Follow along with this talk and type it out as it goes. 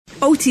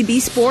OTB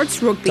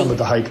Sports Rugby. Some of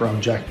the hype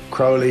around Jack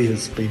Crowley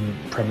has been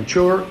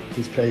premature.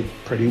 He's played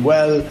pretty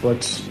well,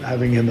 but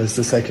having him as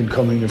the second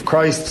coming of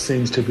Christ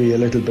seems to be a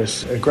little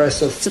bit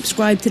aggressive.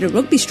 Subscribe to the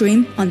rugby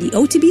stream on the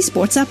OTB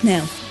Sports app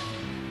now.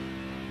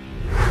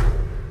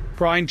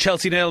 Brian,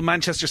 Chelsea 0,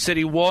 Manchester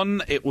City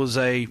 1. It was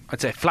I'd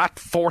say flat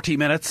 40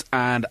 minutes,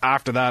 and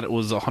after that it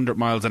was 100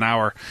 miles an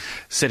hour.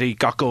 City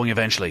got going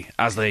eventually,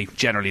 as they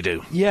generally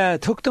do. Yeah,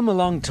 it took them a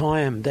long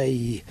time.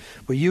 They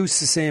were used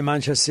to seeing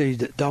Manchester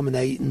City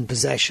dominating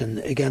possession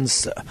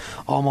against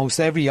almost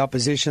every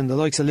opposition. The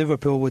likes of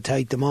Liverpool would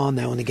take them on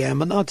now and again,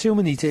 but not too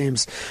many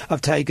teams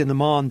have taken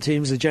them on.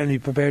 Teams are generally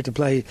prepared to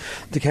play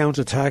the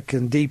counter-attack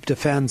and deep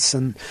defence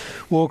and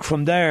work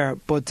from there.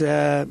 But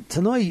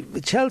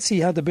tonight,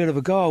 Chelsea had a bit of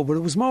a go, but it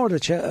was more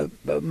that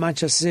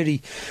Manchester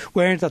City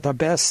weren't at their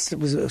best. It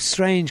was a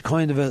strange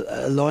kind of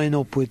a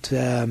line-up with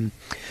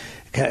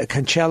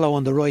Cancelo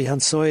on the right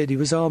hand side. He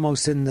was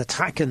almost in the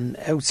attacking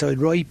outside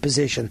right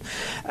position.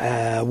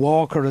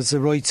 Walker as the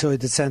right side,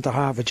 the centre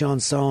half of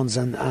John Stones,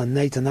 and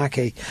Nathan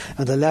Ake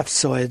on the left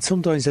side.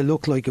 Sometimes it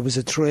looked like it was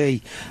a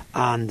three,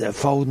 and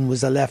Foden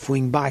was the left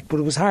wing back, but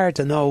it was hard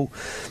to know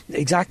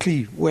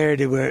exactly where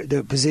they were,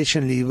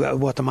 positionally,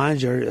 what the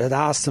manager had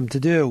asked them to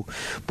do.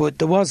 But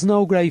there was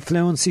no great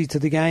fluency to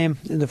the game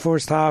in the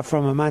first half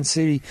from a Man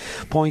City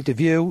point of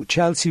view.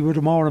 Chelsea were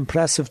the more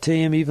impressive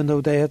team, even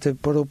though they had to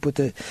put up with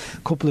the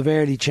couple of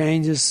early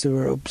changes. They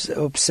were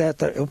upset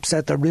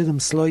their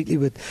rhythm slightly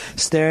with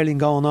Sterling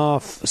going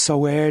off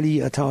so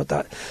early. I thought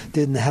that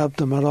didn't help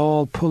them at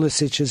all.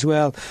 Pulisic as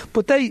well,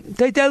 but they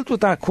dealt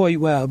with that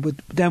quite well. But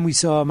then we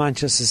saw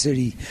Manchester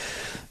City,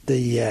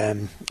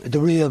 the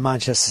real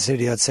Manchester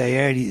City, I'd say,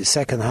 early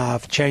second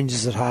half,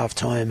 changes at half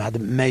time had a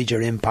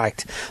major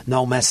impact.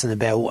 No messing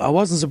about. I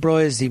wasn't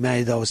surprised he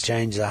made those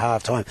changes at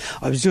half time.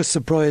 I was just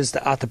surprised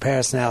at the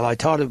personnel. I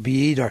thought it would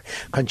be either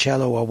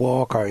Cancelo or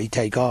Walker he'd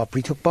take off, but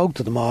he took both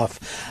of them off,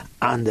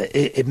 and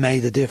it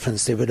made a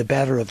difference. They were the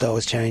better of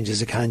those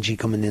changes. Akanji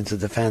coming into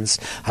defence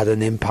had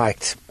an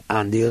impact,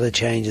 and the other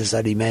changes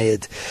that he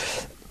made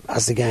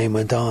as the game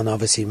went on,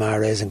 obviously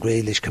Mahrez and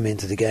Grealish come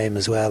into the game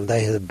as well.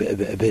 They had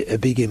a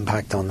big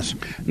impact on it.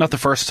 Not the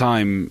first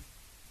time,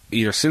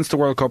 either since the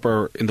World Cup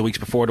or in the weeks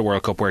before the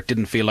World Cup, where it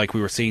didn't feel like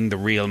we were seeing the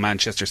real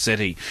Manchester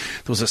City.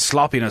 There was a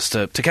sloppiness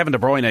to Kevin De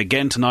Bruyne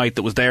again tonight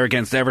that was there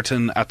against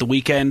Everton at the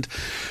weekend.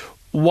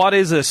 What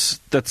is it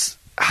that's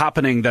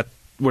happening that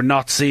we're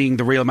not seeing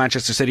the real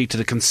Manchester City to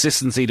the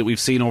consistency that we've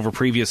seen over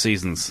previous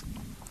seasons?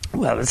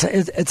 Well,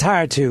 it's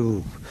hard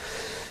to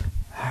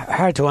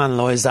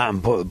analyse that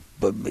and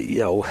but you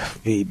know,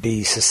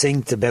 be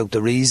succinct about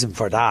the reason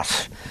for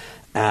that.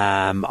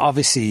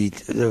 Obviously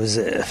there was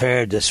a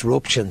fair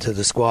disruption to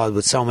the squad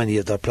with so many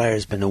of their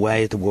players been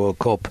away at the World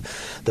Cup.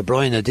 De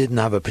Bruyne didn't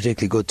have a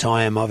particularly good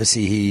time.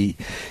 Obviously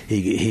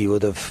he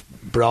would have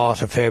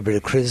brought a fair bit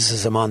of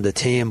criticism on the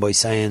team by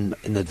saying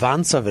in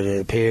advance of it,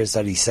 it appears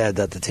that he said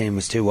that the team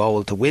was too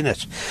old to win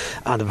it,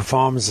 and the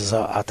performances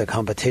at the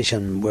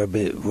competition were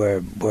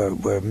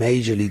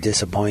majorly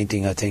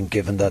disappointing, I think,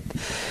 given that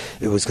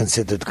it was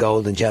considered the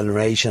golden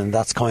generation.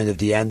 That's kind of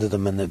the end of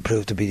them, and it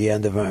proved to be the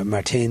end of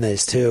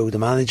Martinez too, the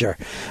manager.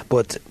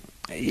 But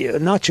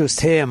not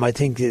just him, I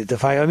think the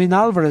fact, I mean,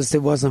 Alvarez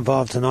wasn't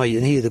involved tonight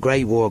and he had a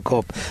great World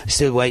Cup,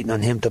 still waiting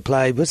on him to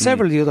play, but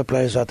several of the other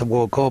players at the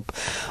World Cup,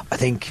 I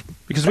think,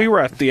 because we were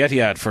at the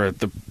Etihad for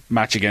the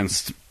match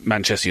against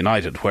Manchester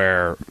United,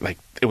 where like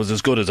it was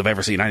as good as I've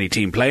ever seen any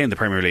team play in the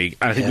Premier League,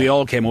 and I think we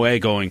all came away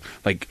going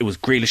like it was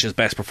Grealish's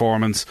best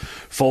performance.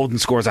 Foden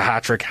scores a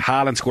hat-trick,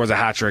 Haaland scores a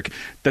hat-trick,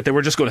 that they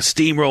were just going to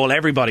steamroll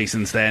everybody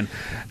since then,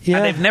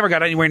 and they've never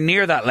got anywhere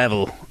near that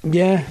level. In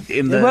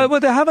the well,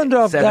 they haven't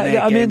dropped.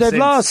 I mean, they've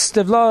lost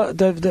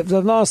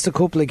a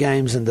couple of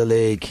games in the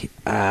league.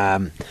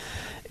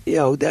 You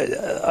know,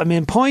 I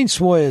mean,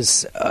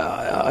 points-wise,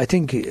 I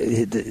think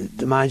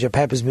the manager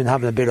Pep has been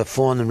having a bit of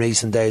fun in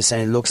recent days,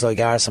 saying it looks like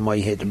Arsenal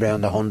might hit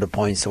around 100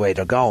 points the way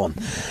they're going.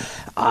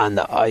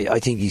 And I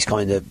think he's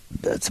kind of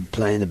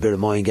playing a bit of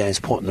mind games,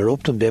 putting her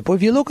up to a bit. But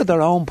if you look at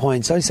their own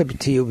points, I said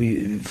to you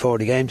before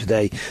the game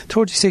today,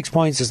 36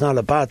 points is not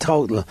a bad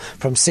total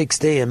from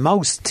 16.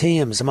 Most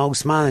teams,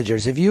 most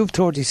managers, if you have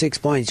 36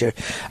 points, you're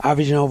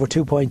averaging over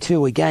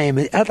 2.2 a game.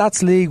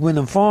 That's league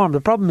winning form. The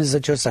problem is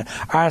that just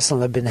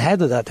Arsenal have been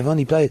ahead of that. They've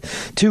only played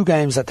 2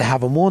 games that they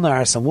haven't won.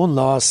 Arsenal, 1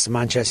 loss,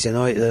 Manchester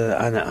United,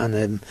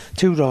 and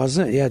 2 draws.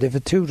 Yeah, they've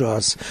had 2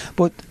 draws.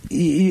 But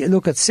you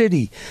look at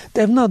City,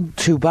 they've not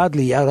too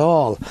badly at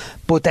all,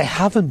 but they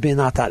haven't been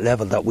at that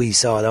level that we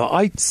saw. Now,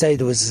 I'd say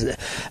there was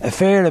a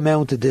fair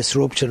amount of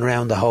disruption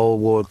around the whole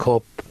World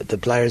Cup. The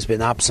players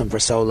been absent for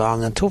so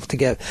long and tough to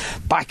get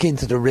back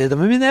into the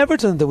rhythm. I mean,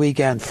 Everton the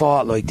weekend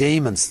fought like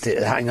demons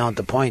to hang on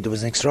to point. It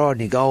was an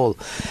extraordinary goal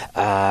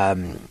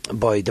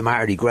by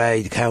Demarai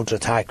Gray, the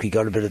counter-attack. We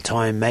got a bit of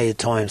time, made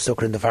time,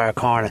 stuck her in the far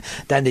corner.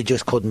 Then they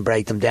just couldn't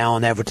break them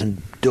down.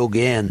 Everton dug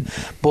in,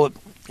 but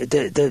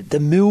the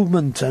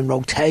movement and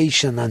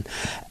rotation and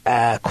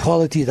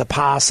quality of the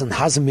passing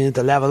hasn't been at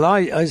the level.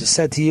 I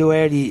said to you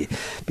early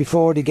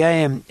before the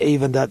game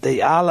even that the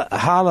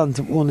Haaland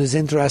one is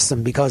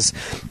interesting because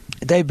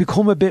they've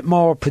become a bit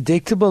more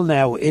predictable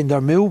now in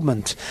their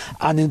movement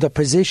and in their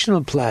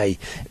positional play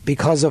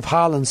because of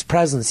Haaland's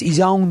presence. He's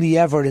only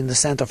ever in the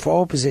centre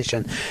forward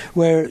position,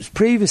 whereas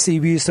previously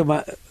we used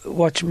to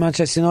watch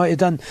Manchester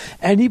United and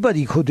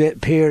anybody could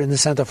appear in the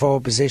centre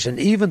forward position,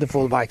 even the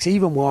fullbacks,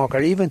 even Walker,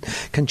 even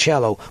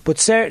Cancelo, but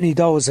certainly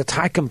those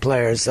attacking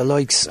players, the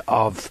likes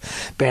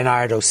of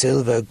Bernardo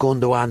Silva,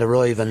 Gundogan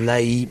arriving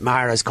late,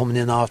 Mahrez coming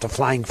in off the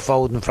flank,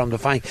 Foden from the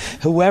flank,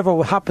 whoever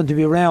would happen to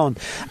be around,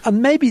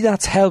 and maybe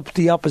that's helped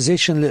the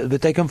opposition a little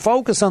bit. They can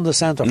focus on the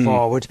centre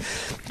forward.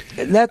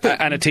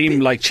 And a team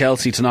like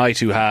Chelsea tonight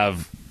who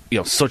have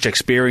such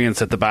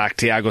experience at the back,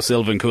 Thiago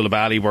Silva and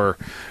Koulibaly were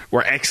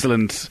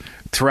excellent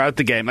throughout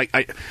the game.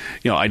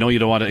 I know you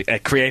don't want to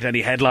create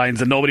any headlines,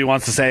 and nobody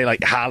wants to say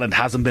Haaland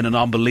hasn't been an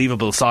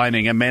unbelievable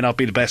signing and may not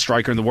be the best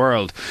striker in the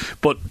world,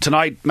 but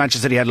tonight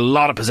Manchester City had a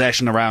lot of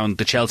possession around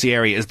the Chelsea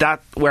area. Is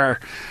that where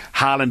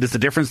Haaland is the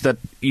difference, that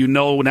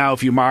now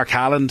if you mark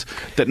Haaland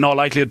that no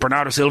likelihood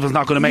Bernardo Silva's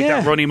not going to make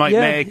that run he might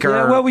make?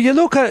 Well, when you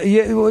look at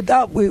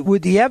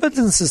with the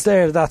evidence is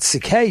there, that's the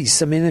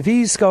case. I mean, if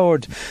he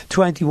scored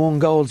 21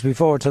 goals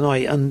before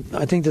tonight, and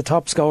I think the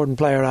top scoring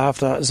player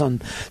after that is on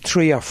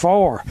 3 or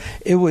 4,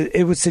 it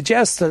would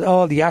suggest that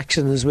all the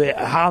action is with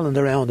Haaland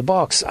around the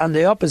box and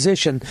the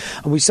opposition.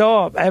 And we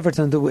saw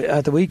Everton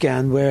at the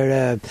weekend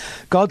where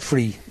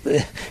Godfrey,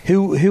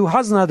 who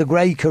hasn't had a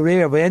great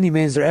career by any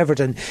means at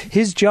Everton,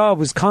 his job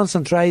was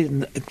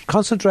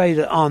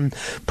concentrated on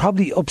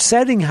probably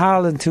upsetting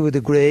Haaland to a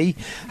degree.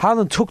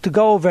 Haaland took the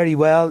goal very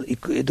well,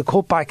 the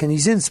cutback, and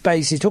he's in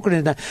space, he took it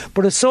in there.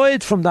 But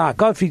aside from that,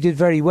 Godfrey did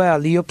very well.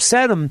 He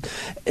upset him,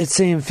 it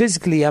seemed,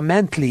 physically and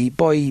mentally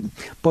by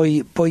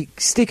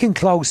sticking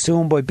close to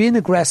him, by being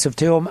aggressive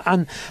to him,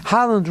 and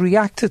Haaland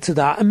reacted to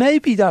that. And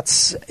maybe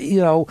that's,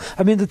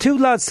 the two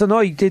lads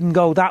tonight didn't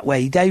go that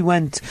way. They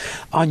went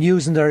on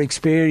using their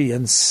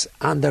experience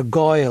and their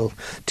guile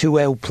to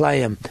outplay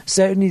him.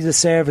 Certainly the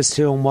service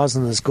to him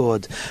wasn't as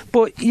good.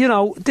 But,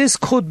 this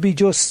could be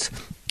just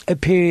a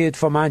period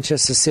for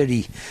Manchester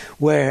City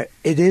where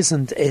it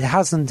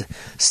hasn't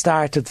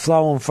started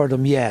flowing for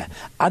them yet,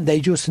 and they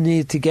just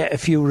need to get a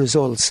few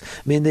results.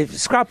 I mean, they've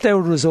scrapped out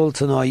a result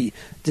tonight,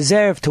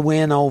 deserved to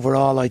win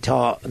overall, I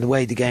thought, the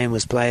way the game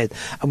was played,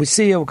 and we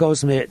see how it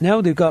goes from here.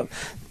 Now they've got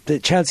the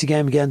Chelsea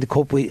game again, the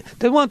cup.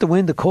 They want to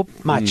win the cup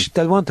match.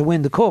 They want to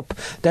win the cup.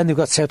 Then they've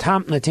got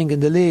Southampton, I think, in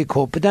the League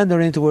Cup. But then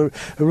they're into a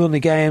run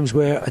of games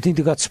where I think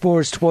they've got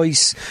Spurs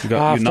twice. You've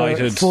got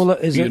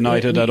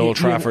United at Old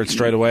Trafford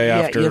straight away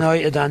after.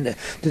 United, and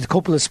there's a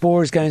couple of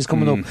Spurs games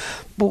coming up.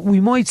 But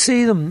we might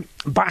see them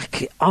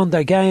back on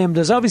their game.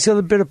 There's obviously a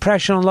little bit of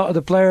pressure on a lot of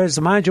the players.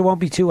 The manager won't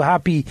be too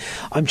happy.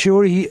 I'm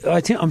sure he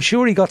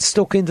got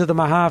stuck into them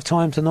at half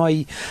time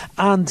tonight,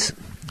 and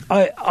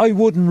I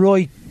wouldn't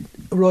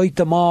write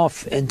them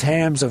off in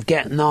terms of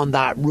getting on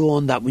that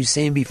run that we've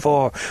seen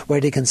before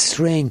where they can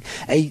string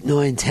 8,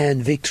 9,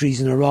 10 victories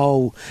in a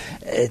row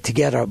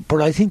together.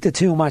 But I think the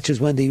two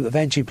matches when they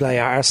eventually play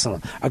Arsenal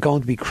are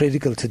going to be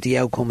critical to the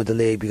outcome of the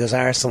league, because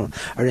Arsenal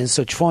are in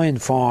such fine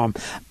form,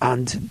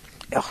 and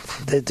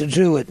they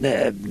drew at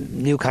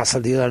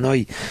Newcastle the other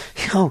night.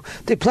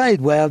 They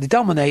played well, they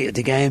dominated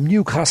the game.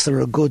 Newcastle are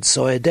a good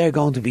side. They're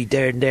going to be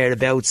there and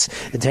thereabouts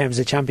in terms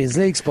of Champions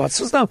League spots.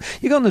 So now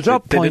you're going to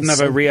drop points. They didn't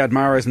have a Riyad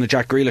Mahrez and a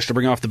Jack Grealish to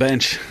bring off the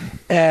bench.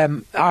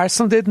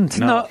 Arsenal didn't.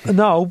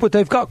 No, but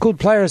they've got good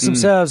players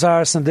themselves.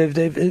 Arsenal.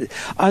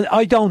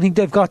 I don't think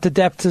they've got the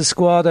depth of the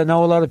squad. I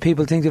know a lot of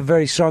people think they're a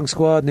very strong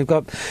squad, and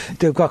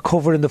they've got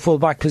cover in the full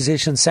back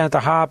position, centre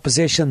half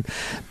position,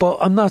 but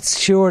I'm not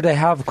sure they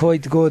have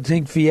quite the good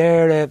thing.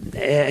 Vieira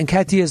and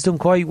Nketiah has done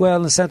quite well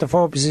in the centre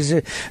forward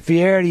position.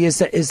 Vieira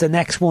is the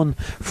next one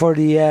for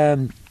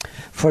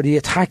the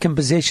attacking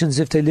positions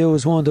if they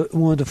lose one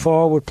of the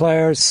forward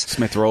players.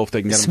 Smith Rowe, if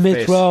they can get him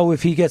Smith Rowe,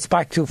 if he gets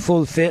back to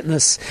full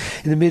fitness.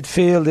 In the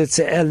midfield, it's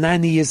El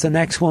Neni is the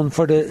next one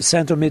for the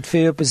centre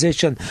midfield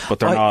position.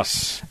 But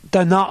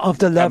they're not of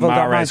the level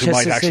that Manchester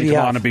might actually City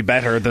come on and be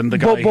better than the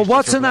guy. But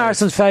what's in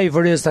Arsenal's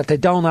favour is that they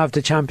don't have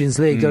the Champions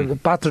League. They're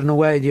battering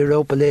away in the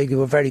Europa League. They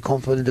were very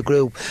comfortable in the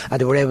group,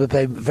 and they were able to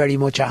play very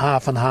much a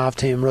half and half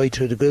team right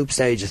through the group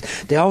stages.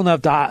 They don't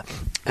have that,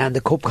 and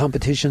the cup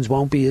competitions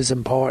won't be as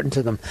important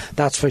to them,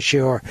 that's for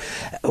sure.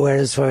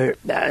 Whereas for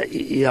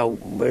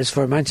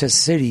Manchester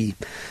City,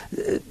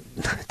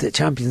 the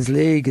Champions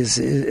League is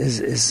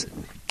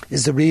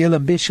the real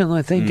ambition,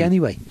 I think.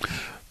 Anyway,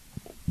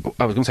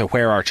 I was going to say,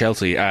 where are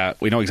Chelsea?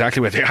 We know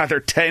exactly where they are.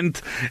 They're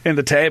 10th in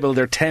the table.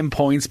 They're 10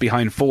 points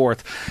behind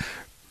 4th.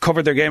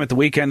 Covered their game at the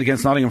weekend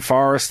against Nottingham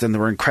Forest, and they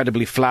were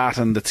incredibly flat,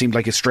 and it seemed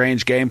like a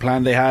strange game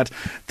plan they had.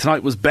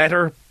 Tonight was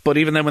better, but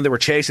even then when they were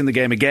chasing the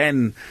game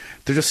again,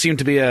 there just seemed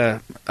to be a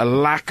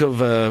lack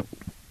of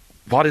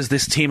what is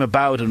this team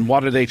about, and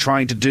what are they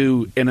trying to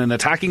do in an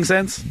attacking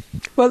sense?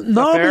 Well,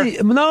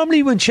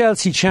 normally when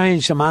Chelsea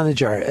change the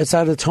manager, it's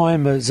at a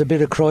time there's a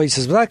bit of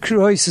crisis, but that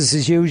crisis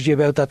is usually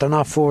about that they're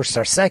not first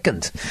or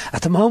second.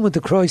 At the moment,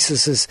 the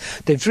crisis is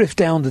they've drifted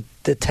down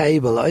the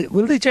table.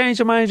 Will they change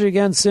the manager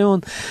again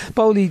soon?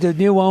 Bowley, the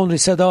new owner,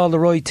 said all the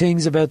right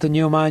things about the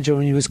new manager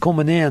when he was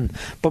coming in,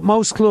 but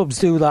most clubs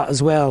do that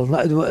as well.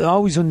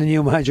 Always when the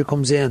new manager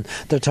comes in,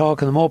 they're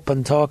talking him up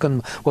and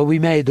talking, well, we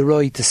made the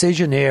right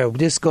decision here,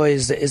 this guy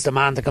is the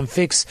man that can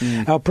fix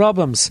our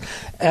problems.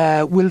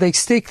 Will they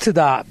stick to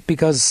that?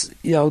 Because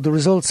the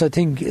results, I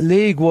think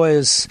league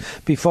wise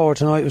before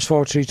tonight was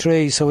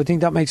 4-3-3, so I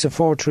think that makes it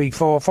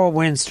 4-3-4, 4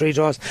 wins, 3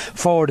 draws,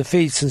 4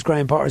 defeats since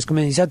Graham Potter's come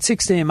in. He's had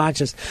 16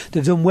 matches.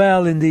 They've done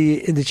well in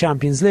the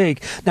Champions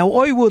League. Now,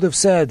 I would have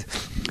said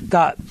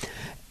that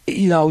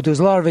there's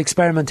a lot of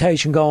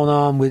experimentation going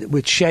on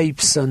with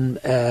shapes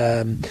and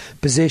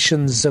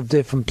positions of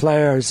different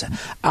players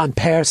and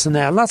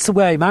personnel. That's the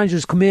way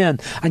managers come in,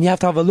 and you have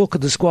to have a look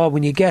at the squad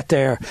when you get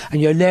there,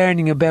 and you're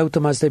learning about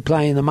them as they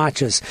play in the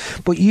matches.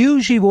 But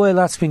usually while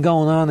that's been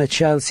going on at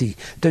Chelsea,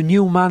 the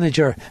new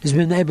manager has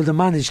been able to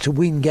manage to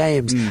win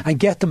games and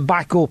get them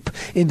back up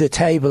in the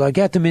table, or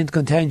get them into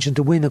contention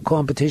to win a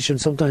competition.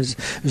 Sometimes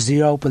it was the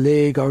Europa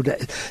League or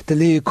the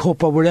League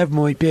Cup or whatever it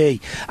might be,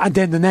 and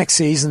then the next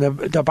season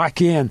they're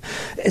back in.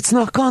 It's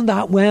not gone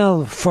that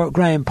well for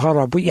Graham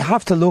Potter, but you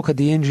have to look at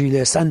the injury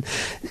list, and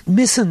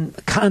missing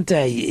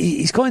Kante,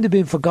 he's kind of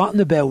been forgotten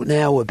about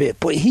now a bit,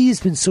 but he's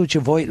been such a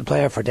vital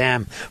player for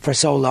them for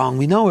so long.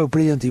 We know how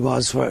brilliant he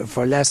was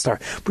for Leicester,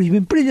 but he's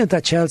been brilliant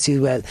at Chelsea as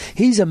well.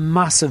 He's a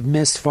massive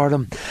miss for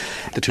them.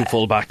 The two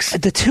full-backs,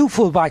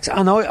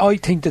 and I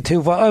think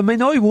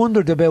I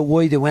wondered about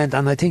why they went,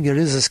 and I think there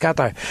is a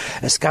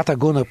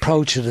scattergun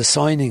approach to the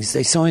signings.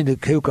 They signed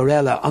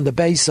Cucurella on the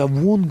basis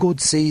of one good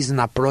season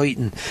at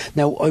Brighton.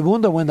 Now, I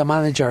wonder when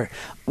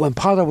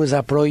Potter was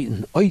at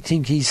Brighton, I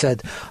think he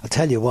said, I'll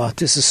tell you what,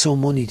 this is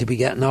some money to be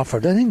getting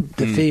offered. I think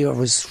the fee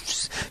was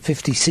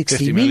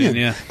 50 million.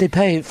 Yeah. They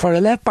paid for a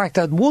left back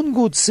that had one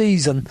good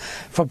season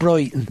for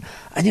Brighton,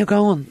 and you're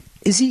going,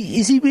 is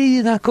he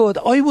really that good?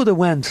 I would have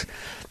went,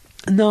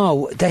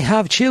 no, they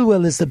have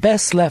Chilwell is the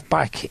best left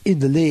back in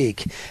the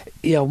league.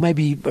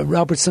 Maybe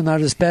Robertson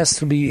at his best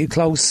to be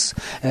close,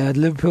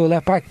 Liverpool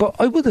left back, but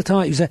I would have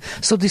thought he was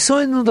so they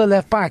signed another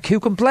left back who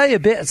can play a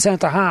bit at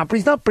centre half, but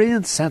he's not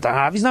brilliant at centre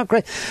half, he's not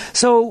great.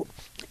 So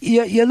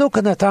you're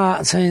looking at that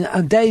and saying,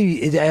 and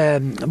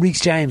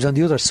Reece James on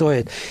the other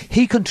side,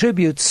 he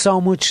contributes so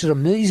much to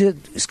them. He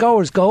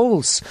scores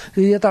goals.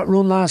 He had that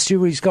run last year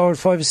where he scored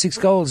 5 or 6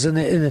 goals in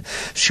a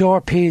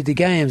short period of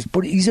games,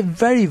 but he's a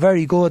very,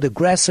 very good,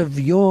 aggressive,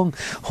 young,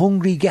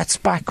 hungry, gets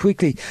back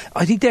quickly.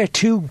 I think they're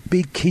two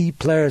big key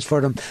players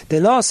for them. They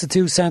lost the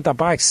 2 centre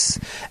backs.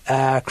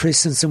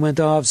 Christensen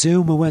went off,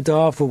 Zuma went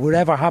off, or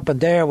whatever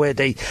happened there, where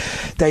they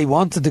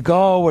wanted to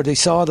go, or they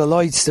saw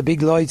the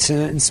big lights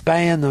in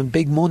Spain, and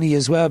big money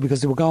as well,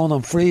 because they were going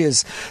on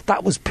frees.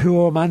 That was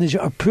poor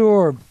management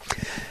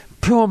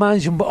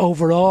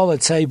overall,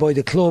 I'd say, by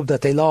the club, that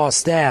they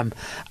lost them.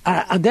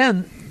 And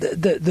then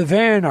the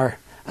Werner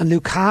and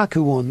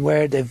Lukaku one,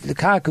 where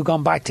Lukaku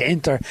gone back to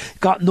Inter,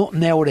 got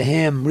nothing out of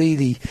him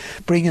really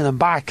bringing him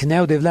back.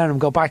 Now they've let him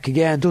go back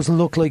again. Doesn't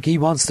look like he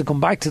wants to come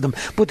back to them,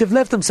 but they've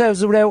left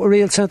themselves without a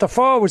real centre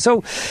forward.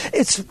 So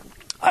it's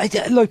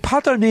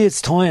Potter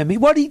needs time.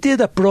 What he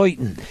did at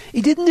Brighton, he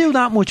didn't do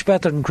that much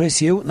better than Chris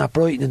Hughton at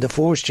Brighton in the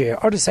first year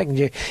or the second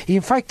year. In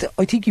fact,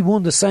 I think he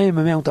won the same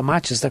amount of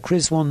matches that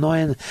Chris won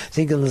 9, I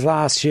think, in his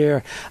last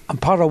year,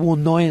 and Potter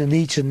won 9 in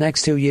each of the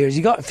next 2 years.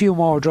 He got a few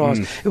more draws.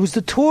 It was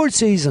the third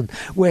season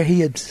where he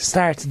had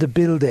started to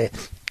build it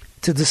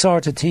to the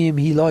sort of team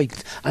he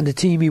liked and the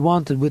team he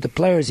wanted with the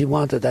players he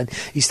wanted, and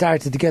he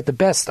started to get the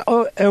best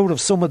out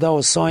of some of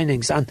those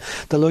signings, and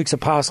the likes of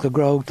Pascal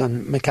Groth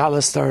and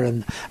McAllister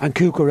and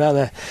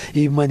Cucurella,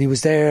 even when he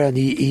was there, and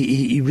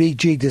he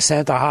rejigged the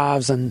centre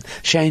halves, and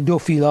Shane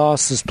Duffy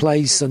lost his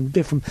place and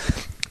different.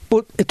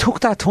 But it took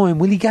that time.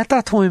 Will he get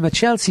that time at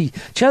Chelsea?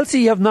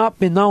 Chelsea have not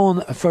been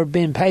known for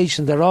being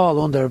patient at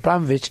all under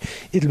Abramovich.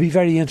 It'll be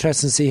very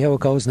interesting to see how it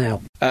goes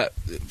now.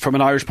 From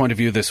an Irish point of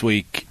view this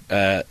week,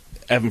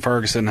 Evan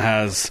Ferguson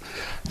has,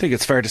 I think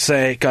it's fair to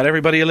say, got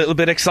everybody a little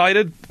bit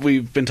excited.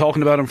 We've been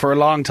talking about him for a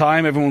long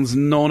time. Everyone's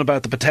known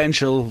about the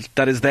potential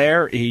that is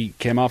there. He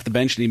came off the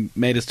bench and he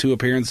made his 2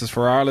 appearances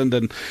for Ireland,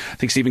 and I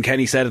think Stephen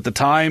Kenny said at the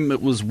time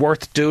it was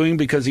worth doing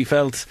because he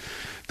felt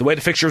the way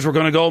the fixtures were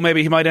going to go,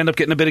 maybe he might end up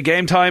getting a bit of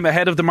game time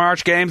ahead of the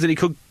March games, and he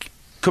could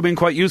come in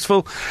quite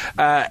useful.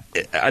 I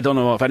don't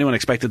know if anyone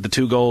expected the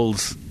 2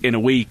 goals in a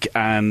week,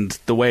 and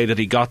the way that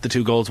he got the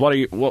 2 goals.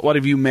 What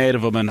have you made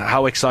of him, and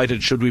how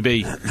excited should we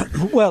be?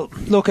 Well,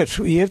 look,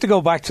 you have to go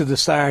back to the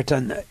start,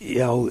 and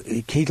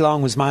Keith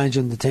Long was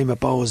managing the team at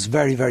Bohs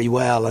very, very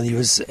well, and he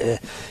was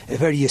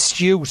very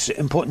astute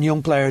in putting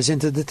young players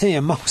into the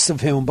team. Most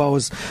of whom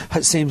Bohs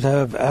seem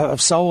to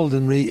have sold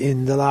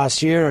in the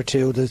last year or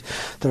two.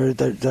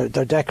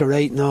 They're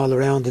decorating all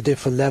around the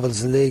different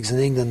levels of leagues in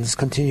England. It's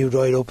continued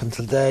right up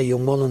until today.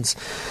 Young Mullins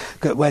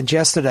went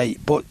yesterday,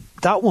 but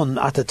that one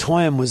at the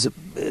time was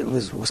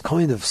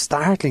kind of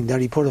startling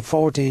that he put a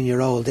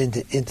 14-year-old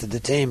into the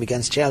team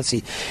against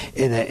Chelsea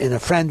in a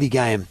friendly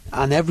game,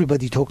 and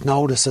everybody took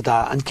notice of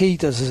that. And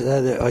Keith, as I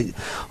said,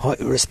 I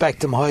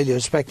respect him highly. I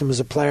respect him as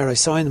a player. I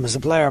signed him as a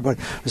player, but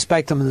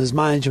respect him in his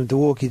management, the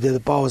work he did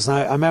at Bows. And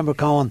I remember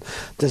going,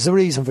 there's a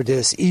reason for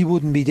this. He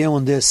wouldn't be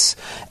doing this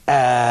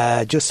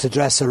just to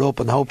dress her up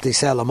and hope they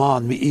sell him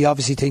on. He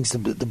obviously thinks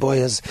the boy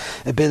has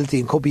ability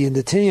and could be in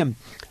the team.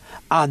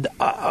 And,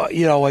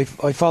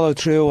 I followed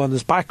through on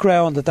his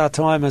background at that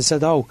time and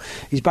said,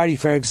 he's Barry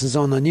Ferguson's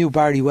son. I knew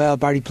Barry well.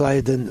 Barry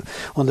played in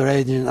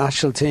underage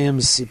national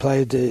teams. He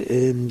played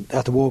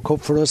at the World Cup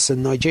for us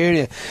in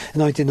Nigeria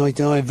in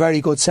 1999.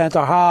 Very good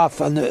centre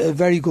half and a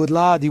very good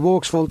lad. He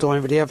works full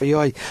time for the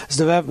FAI as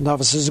development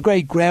officer. There's a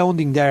great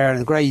grounding there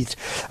and great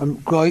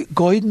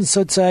guidance,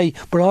 I'd say,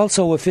 but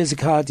also a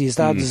physicality. His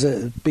dad is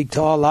a big,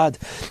 tall lad.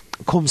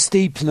 Comes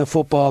steeped in a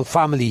football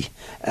family.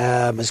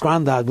 His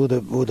granddad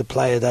would have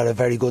played at a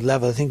very good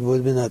level. I think he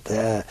would have been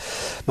at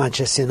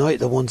Manchester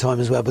United at one time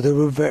as well. But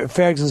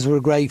Fergusons were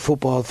a great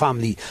football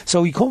family.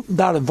 So he comes from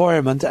that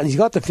environment and he's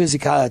got the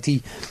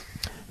physicality,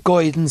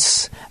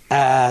 guidance,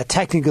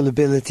 technical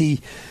ability,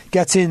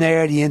 gets in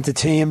early into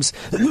teams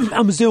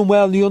and was doing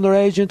well in the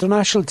underage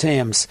international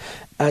teams.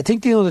 I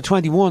think the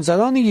under-21s, I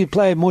don't think he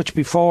played much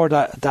before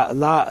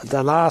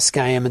the last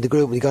game in the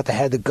group when he got the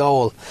headed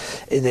goal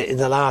in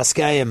the last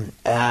game,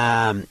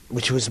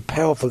 which was a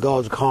powerful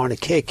goal, the corner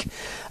kick.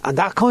 And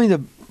that kind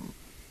of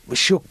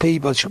shook me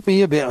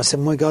a bit. I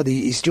said, my God,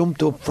 he's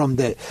jumped up from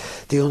the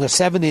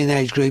under-17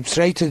 age group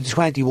straight to the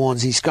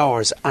 21s. He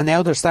scores, and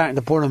now they're starting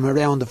to put him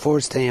around the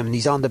first team, and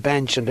he's on the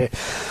bench.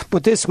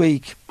 But this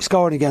week,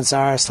 scoring against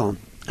Arsenal,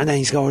 and then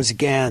he scores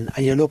again,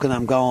 and you're looking at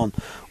him going,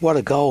 what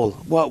a goal.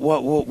 What?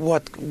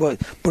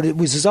 But it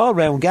was his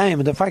all-round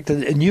game, and the fact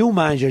that a new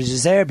manager,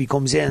 Zerbi,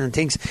 comes in and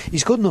thinks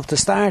he's good enough to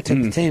start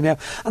the team out.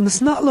 And it's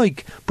not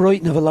like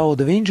Brighton have a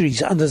load of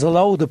injuries, and there's a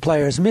load of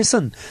players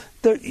missing.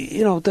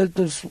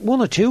 There's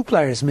one or two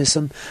players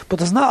missing, but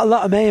there's not a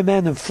lot of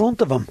men in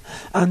front of him.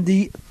 And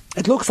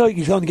it looks like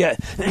he's going to get,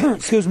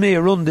 a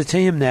run the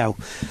team now.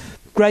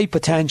 Great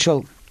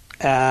potential,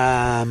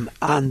 and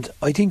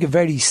I think a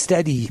very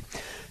steady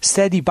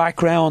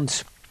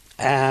background,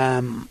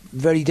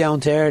 very down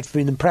to earth.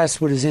 Been impressed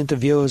with his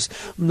interviews.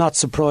 I'm not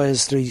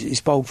surprised he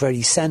spoke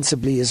very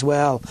sensibly as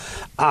well,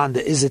 and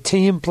is a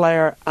team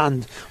player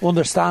and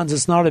understands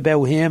it's not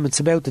about him,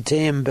 it's about the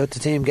team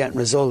getting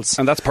results.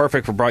 And that's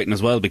perfect for Brighton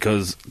as well,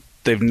 because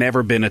they've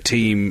never been a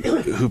team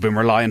who've been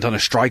reliant on a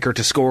striker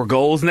to score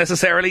goals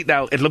necessarily.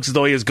 Now, it looks as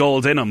though he has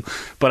goals in him,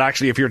 but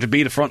actually if you're to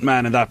be the front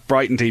man in that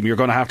Brighton team, you're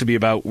going to have to be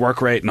about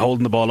work rate and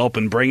holding the ball up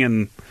and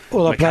bringing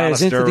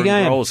players into the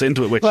game.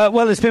 Into it, which,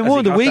 well, it's been one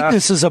of the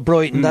weaknesses of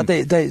Brighton that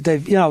they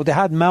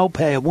had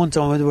Maupay at one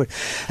time.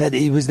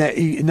 He was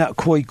not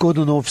quite good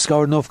enough,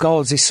 scored enough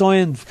goals. They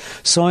signed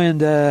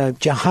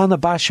Johanna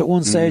Bash at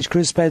one stage.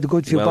 Chris paid a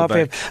good few bob for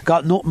him.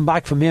 Got nothing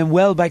back from him.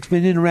 Welbeck's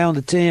been in around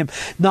the team,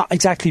 not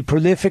exactly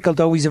prolific,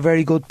 although he's a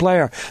very good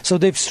player. So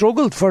they've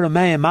struggled for a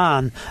main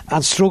man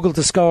and struggled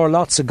to score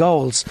lots of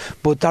goals,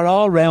 but their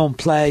all-round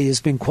play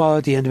has been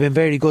quality and they've been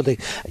very good.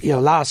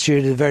 Last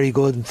year they were very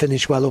good and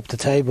finished well up the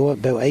table,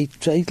 about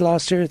eight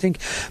last year I think.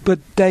 But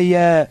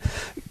they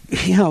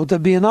there'll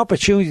be an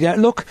opportunity there.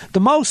 Look, the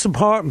most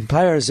important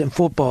players in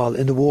football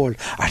in the world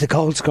are the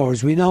goal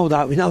scorers. We know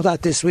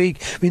that this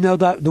week. We know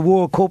that the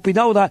World Cup. We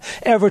know that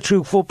ever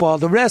through football.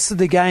 The rest of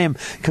the game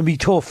can be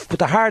tough, but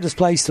the hardest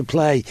place to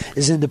play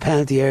is in the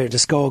penalty area to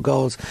score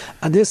goals.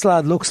 And this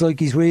lad looks like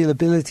his real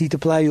ability to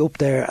play up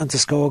there and to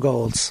score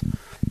goals.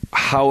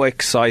 How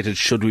excited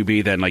should we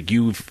be then?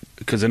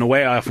 Because in a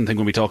way I often think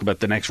when we talk about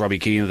the next Robbie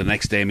Keane or the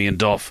next Damien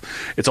Duff,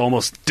 it's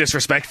almost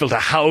disrespectful to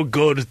how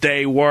good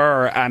they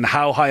were and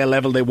how high a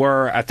level they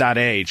were at that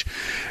age.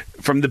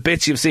 From the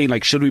bits you've seen,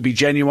 should we be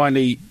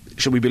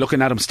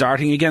looking at them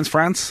starting against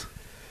France?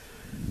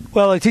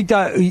 Well, I think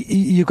that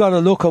you've got to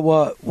look at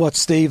what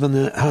Stephen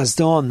has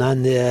done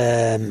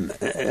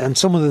and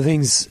some of the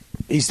things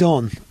he's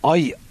done.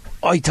 I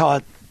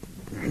thought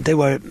they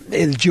were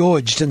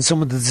ill-judged in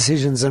some of the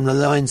decisions and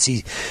reliance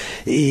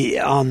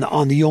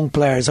on the young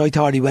players. I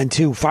thought he went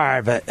too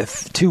far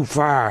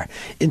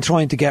in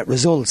trying to get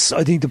results.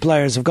 I think the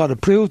players have got to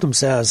prove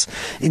themselves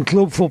in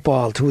club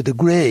football to a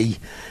degree,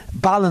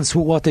 balanced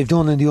with what they've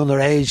done in the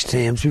underage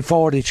teams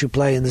before they should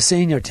play in the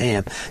senior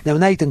team. Now,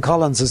 Nathan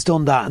Collins has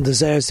done that and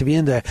deserves to be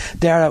in there.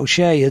 Dara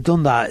O'Shea had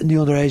done that in the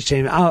underage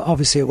team,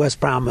 obviously at West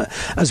Brom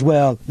as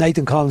well.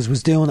 Nathan Collins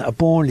was doing it at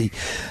Burnley.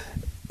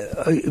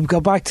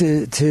 Go back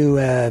to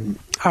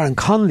Aaron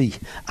Connolly,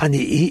 and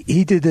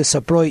he did this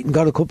at Brighton,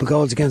 got a couple of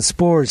goals against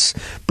Spurs.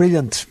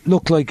 Brilliant,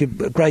 looked like a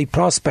great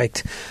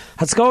prospect.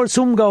 Had scored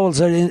some goals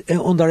at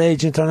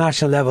underage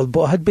international level,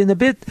 but had been a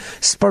bit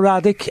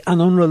sporadic and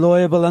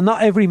unreliable, and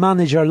not every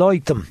manager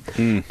liked him.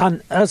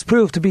 And has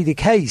proved to be the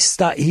case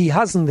that he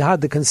hasn't had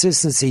the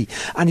consistency,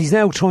 and he's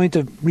now trying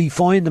to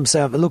refine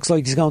himself. It looks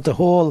like he's going to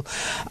Hull,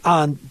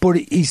 but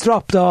he's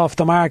dropped off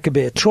the mark a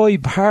bit. Troy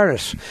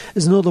Parrott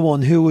is another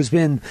one who has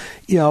been,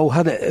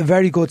 had a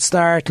very good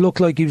start, looked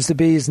like like he was the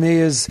bee's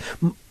knees.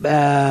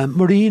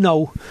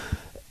 Marino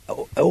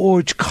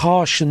urged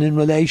caution in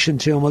relation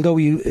to him, although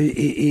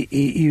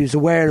he was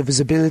aware of his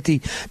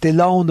ability. They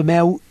loaned him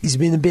out. He's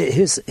been a bit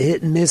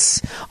hit and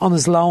miss on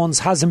his loans,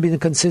 hasn't been a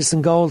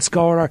consistent goal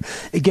scorer.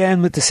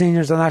 Again, with the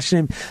seniors, the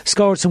national team,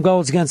 scored some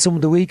goals against some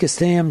of the weakest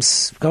teams.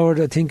 Scored,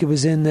 I think it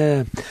was in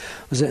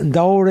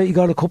Dora, he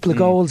got a couple of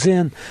goals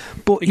in.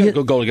 But he got a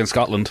good goal against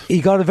Scotland.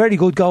 He got a very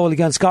good goal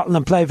against Scotland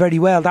and played very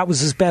well. That was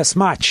his best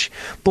match.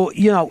 But,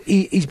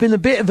 he's been a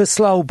bit of a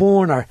slow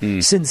burner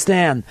since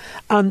then.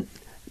 And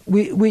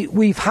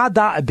we've had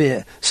that a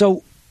bit,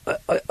 so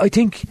I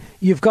think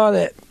you've got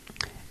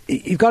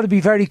to be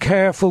very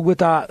careful with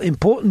that.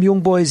 Important young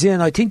boys in.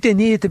 I think they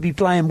need to be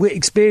playing with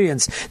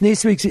experience.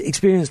 Needs to be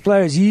experienced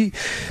players.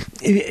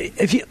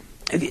 If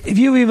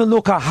you even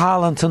look at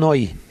Haaland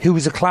tonight, who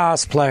was a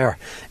class player,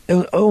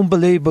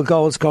 unbelievable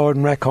goal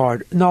scoring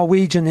record,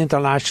 Norwegian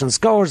international,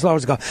 scores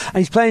loads of goals, and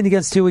he's playing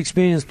against two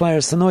experienced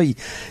players tonight.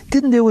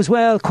 Didn't do as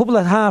well, couple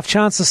of half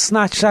chances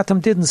snatched at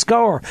him, didn't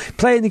score.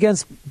 Playing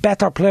against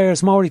better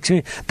players, more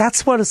experienced.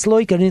 That's what it's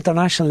like at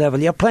international level.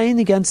 You're playing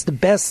against the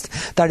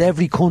best that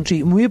every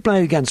country. When we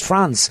play against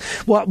France,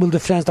 what will the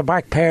centre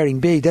back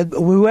pairing be?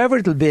 Whoever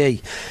it'll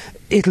be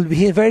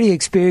a very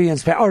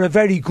experienced pair, or a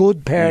very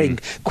good pairing,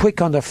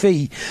 quick on their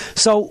feet.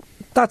 So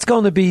that's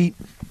going to be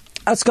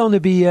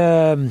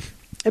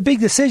a big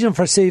decision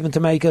for Stephen to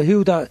make.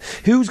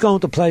 Who's going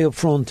to play up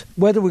front?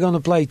 Whether we're going to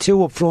play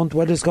two up front,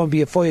 whether it's going to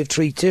be a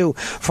 5-3-2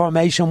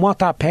 formation, what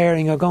that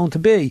pairing are going to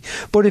be.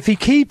 But if he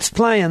keeps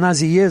playing as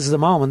he is at the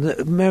moment,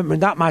 remember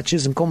that match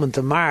isn't coming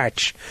to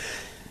March.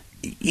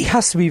 He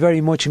has to be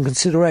very much in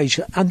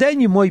consideration, and then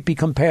you might be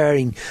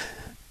comparing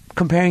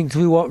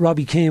to what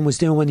Robbie Keane was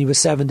doing when he was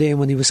 17,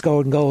 when he was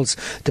scoring goals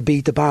to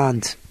beat the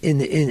band in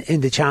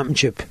the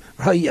championship,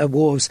 right, at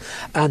Wolves,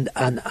 and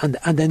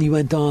then he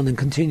went on and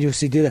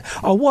continuously did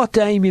it. Or what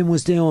Damien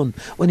was doing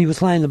when he was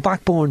playing in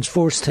Blackburn's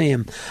first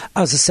team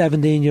as a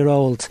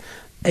 17-year-old,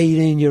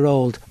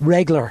 18-year-old,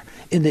 regular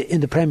in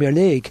the Premier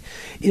League.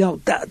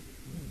 That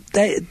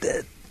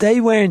they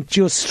weren't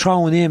just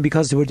thrown in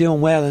because they were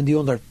doing well in the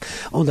under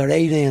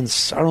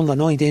 18s or under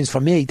 19s. For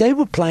me, they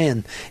were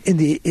playing at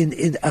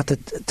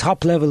the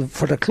top level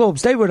for the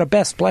clubs. They were the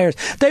best players.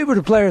 They were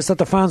the players that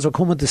the fans were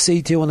coming to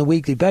see to on a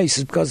weekly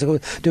basis, because they were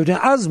doing,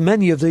 as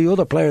many of the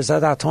other players at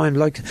that time,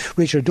 like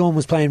Richard Dunn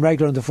was playing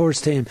regular in the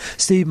first team,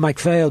 Steve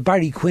McPhail,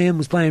 Barry Quinn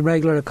was playing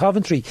regular at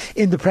Coventry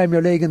in the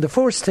Premier League in the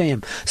first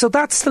team. So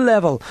that's the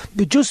level.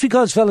 But just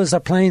because fellas are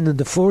playing in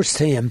the first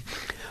team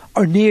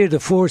or near the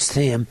first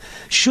team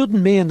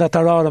shouldn't mean that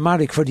they're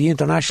automatic for the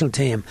international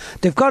team.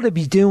 They've got to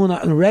be doing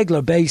it on a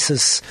regular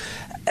basis,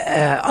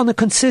 on a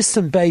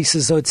consistent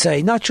basis, I'd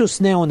say, not just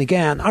now and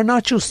again, or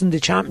not just in the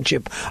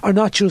Championship, or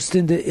not just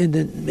in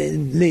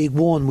League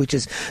One, which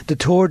is the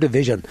third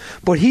division.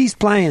 But he's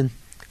playing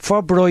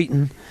for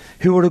Brighton,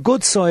 who are a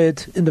good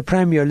side in the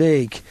Premier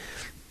League,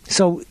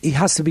 so he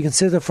has to be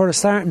considered for a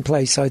starting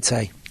place, I'd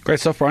say.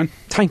 Great stuff, Brian.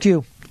 Thank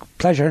you.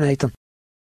 Pleasure, Nathan.